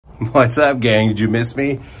What's up, gang? Did you miss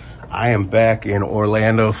me? I am back in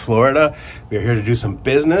Orlando, Florida. We're here to do some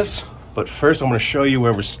business, but first I'm going to show you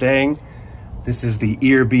where we're staying. This is the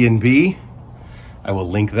Ear BNB. I will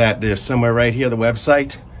link that there somewhere right here, the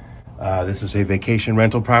website. This is a vacation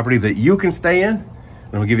rental property that you can stay in.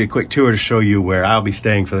 And I'll give you a quick tour to show you where I'll be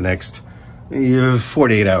staying for the next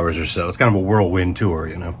 48 hours or so. It's kind of a whirlwind tour,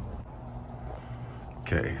 you know.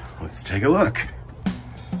 Okay, let's take a look.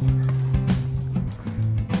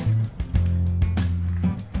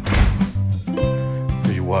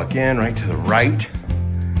 So you walk in right to the right.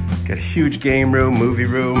 Got a huge game room, movie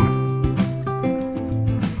room.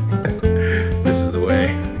 This is the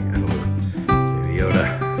way. Got a little Baby Yoda.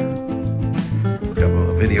 A couple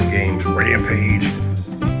of video games, Rampage,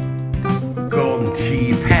 Golden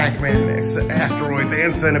Tee, Pac-Man, Asteroids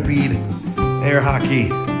and Centipede, air hockey.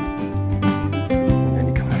 And then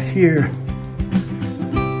you come out here.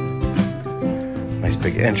 Nice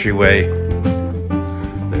big entryway.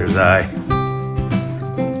 There's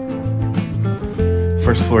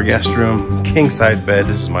first floor guest room, king size bed.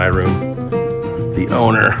 This is my room. The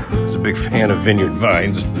owner is a big fan of vineyard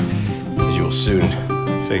vines, as you will soon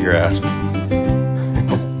figure out.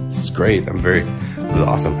 This is great. This is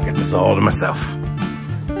awesome. I got this all to myself.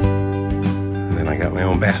 And then I got my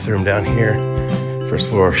own bathroom down here. First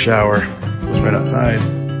floor shower goes right outside.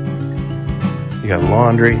 You got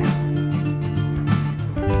laundry.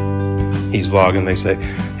 He's vlogging, they say.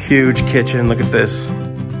 Huge kitchen, look at this.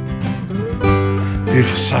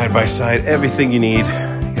 Beautiful side by side, everything you need.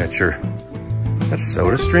 You got your, is that a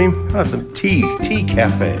soda stream? Oh, some tea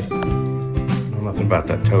cafe. I know nothing about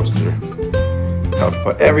that toaster. Coffee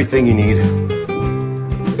pot, everything you need.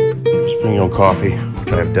 Just bring your own coffee,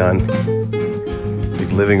 which I've done.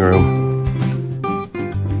 Big living room.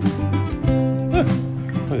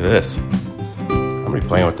 Look at this. I'm gonna be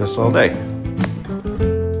playing with this all day.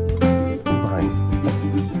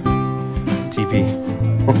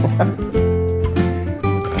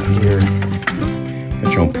 Here,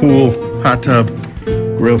 got your own pool, hot tub,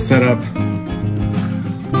 grill setup,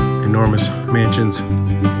 enormous mansions,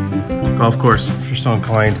 golf course if you're so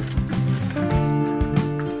inclined.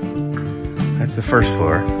 That's the first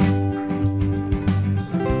floor.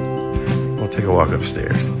 We'll take a walk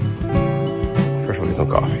upstairs. First we'll get some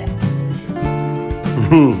coffee.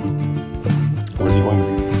 What does he want to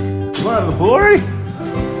do? You want to the pool already?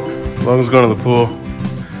 Logan's going to the pool.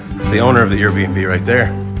 It's the owner of the Ear BNB right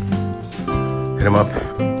there. Hit him up.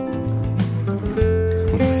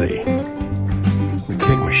 Let's see. Let me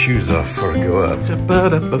take my shoes off before I go up.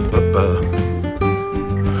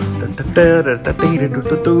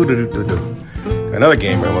 Another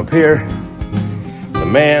game room up here. The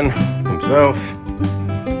man himself.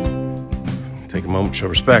 Take a moment to show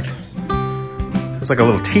respect. It's like a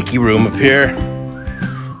little tiki room up here.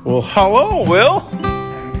 Well, hello, Will.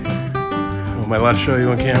 Am I allowed to show you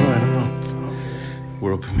on camera? I don't know.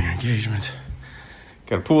 World premiere engagement.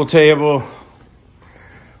 Got a pool table. A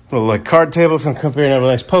little like card table. So I'm come here and have a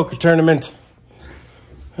nice poker tournament.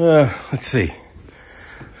 Let's see.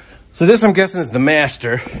 So this I'm guessing is the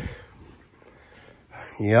master.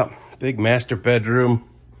 Yep. Big master bedroom.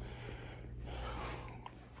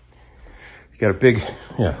 You got a big,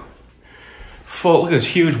 full, look at this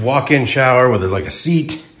huge walk-in shower with like a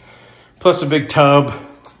seat. Plus a big tub.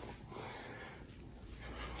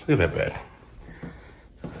 Look at that bed.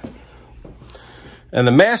 And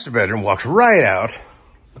the master bedroom walks right out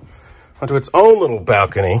onto its own little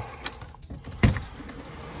balcony.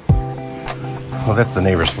 Well, that's the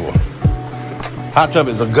neighbor's pool. Hot tub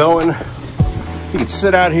is a-going. You can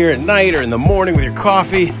sit out here at night or in the morning with your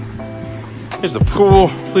coffee. Here's the pool.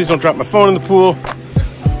 Please don't drop my phone in the pool.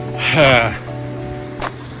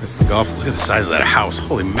 That's the golf. Look at the size of that house.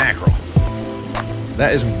 Holy mackerel.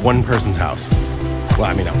 That is one person's house. Well,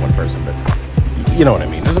 I mean, not one person, but you know what I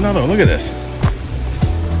mean. There's another one. Look at this.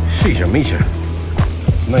 Sheesh, Misha.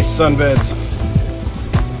 Some nice sunbeds.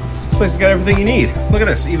 This place has got everything you need. Look at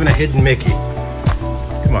this. Even a hidden Mickey.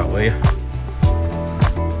 Come on, will you?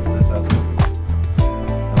 What's this up?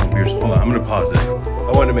 Hold on. I'm going to pause this.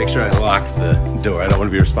 I wanted to make sure I locked the door. I don't want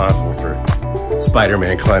to be responsible for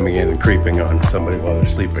Spider-Man climbing in and creeping on somebody while they're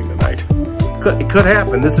sleeping tonight. It could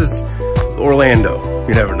happen. This is Orlando.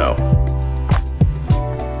 You never know.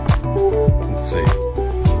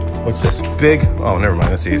 What's this? Big? Oh, never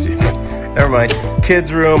mind. That's easy. Never mind.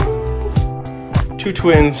 Kids' room. 2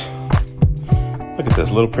 twins. Look at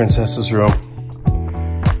this. Little princess's room.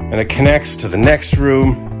 And it connects to the next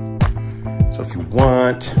room. So if you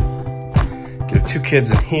want, get 2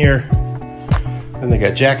 kids in here. Then they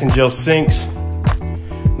got Jack and Jill sinks.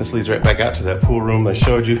 This leads right back out to that pool room I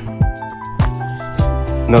showed you.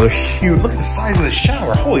 Another huge, look at the size of the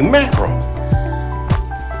shower, holy mackerel.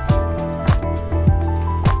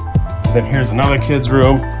 And then here's another kid's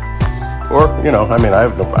room. Or, you know, I mean, I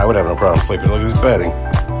would have no problem sleeping. Look at this bedding.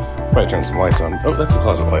 Probably turn some lights on. Oh, that's the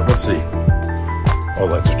closet light. Let's see. Oh,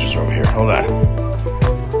 light switches are over here. Hold on.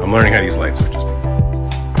 I'm learning how to use light switches.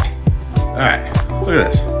 All right, look at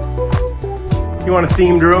this. You want a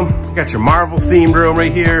themed room? You got your Marvel themed room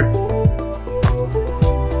right here.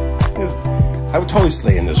 I would totally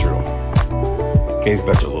stay in this room. Kay's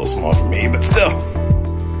beds are a little small for me, but still.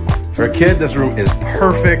 For a kid, this room is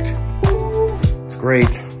perfect. It's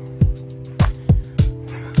great.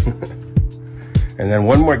 And then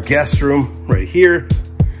one more guest room right here.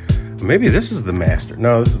 Maybe this is the master.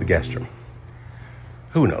 No, this is the guest room.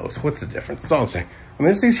 Who knows? What's the difference? It's all the same. I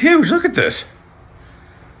mean, this thing's huge. Look at this.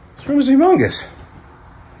 This room is humongous.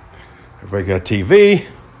 Everybody got a TV.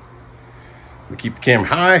 We keep the camera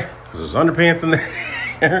high because there's underpants in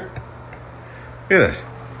there. Look at this.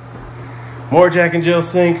 More Jack and Jill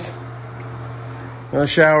sinks. Another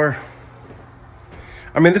shower.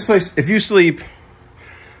 I mean, this place, if you sleep,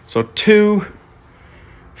 so 2,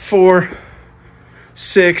 4,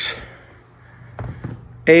 6,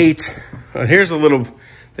 8. Oh, here's a little,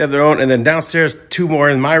 they have their own, and then downstairs, 2 more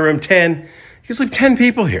in my room, 10. You can sleep 10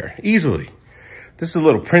 people here, easily. This is a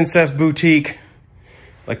little princess boutique,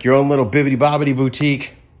 like your own little bibbidi-bobbidi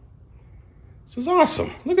boutique. This is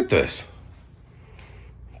awesome. Look at this.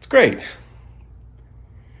 It's great.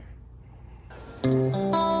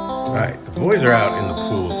 All right, the boys are out in the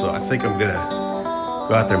pool, so I think I'm gonna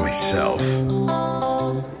go out there myself.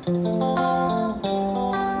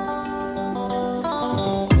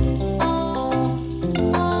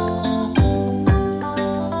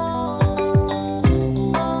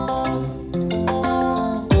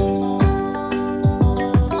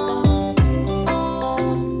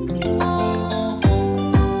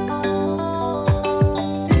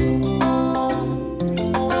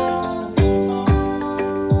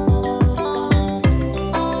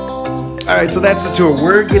 All right, so that's the tour.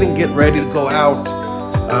 We're getting ready to go out.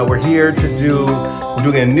 We're here to we're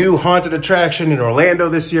doing a new haunted attraction in Orlando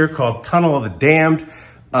this year called Tunnel of the Damned.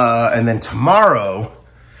 And then tomorrow,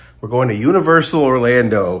 we're going to Universal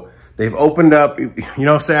Orlando. They've opened up, you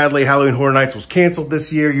know, sadly, Halloween Horror Nights was canceled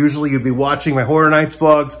this year. Usually you'd be watching my Horror Nights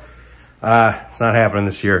vlogs. It's not happening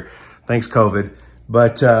this year. Thanks, COVID.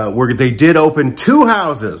 But they did open 2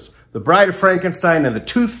 houses, the Bride of Frankenstein and the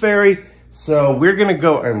Tooth Fairy. So we're gonna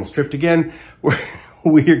go, I almost tripped again.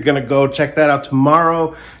 We're gonna go check that out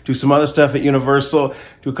tomorrow, do some other stuff at Universal,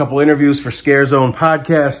 do a couple interviews for Scare Zone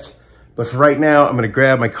podcast. But for right now, I'm gonna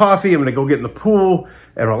grab my coffee, I'm gonna go get in the pool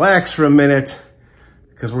and relax for a minute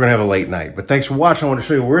because we're gonna have a late night. But thanks for watching. I wanna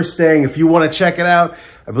show you where we're staying. If you wanna check it out,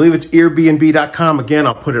 I believe it's earbnb.com. Again,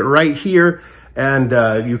 I'll put it right here and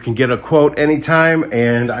you can get a quote anytime.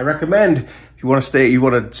 And I recommend if you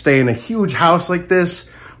wanna stay in a huge house like this,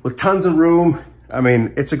 with tons of room. I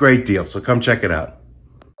mean, it's a great deal, so come check it out.